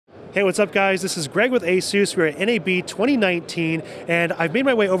Hey, what's up guys? This is Greg with ASUS. We're at NAB 2019 and I've made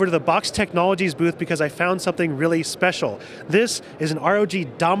my way over to the BOXX Technologies booth because I found something really special. This is an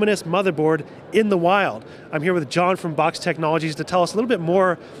ROG Dominus motherboard in the wild. I'm here with John from BOXX Technologies to tell us a little bit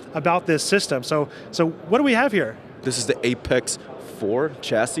more about this system. So what do we have here? This is the Apex 4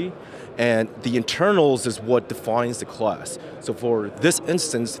 chassis, and the internals is what defines the class. So for this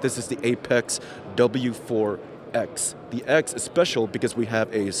instance, this is the Apex W4X. The X is special because we have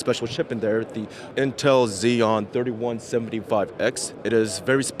a special chip in there, the Intel Xeon 3175X. It is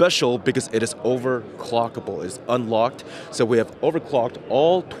very special because it is overclockable, it's unlocked. So we have overclocked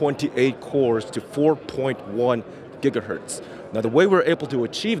all 28 cores to 4.1 gigahertz. Now the way we're able to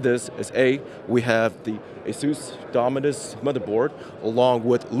achieve this is we have the ASUS Dominus motherboard along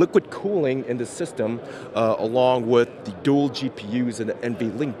with liquid cooling in the system, along with the dual GPUs and the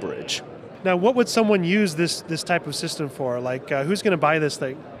NVLink bridge. Now what would someone use this type of system for? Like who's going to buy this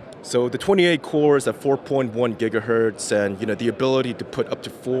thing? So the 28 cores at 4.1 gigahertz, and the ability to put up to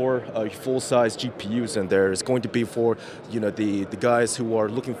 4 full-size GPUs in there is going to be for the guys who are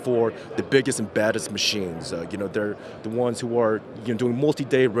looking for the biggest and baddest machines. They're the ones who are doing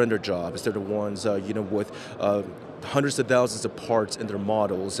multi-day render jobs. They're the ones with hundreds of thousands of parts in their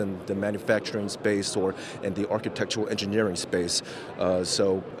models in the manufacturing space or in the architectural engineering space.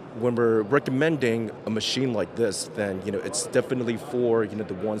 So when we're recommending a machine like this, then it's definitely for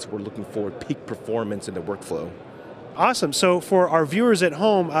the ones who are looking for peak performance in the workflow. Awesome. So for our viewers at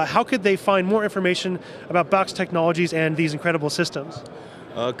home, how could they find more information about BOXX Technologies and these incredible systems?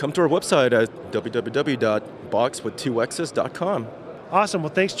 Come to our website at www.boxx.com. Awesome.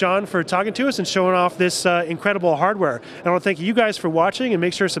 Well, thanks, John, for talking to us and showing off this incredible hardware. And I want to thank you guys for watching, and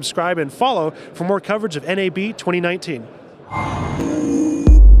make sure to subscribe and follow for more coverage of NAB 2019.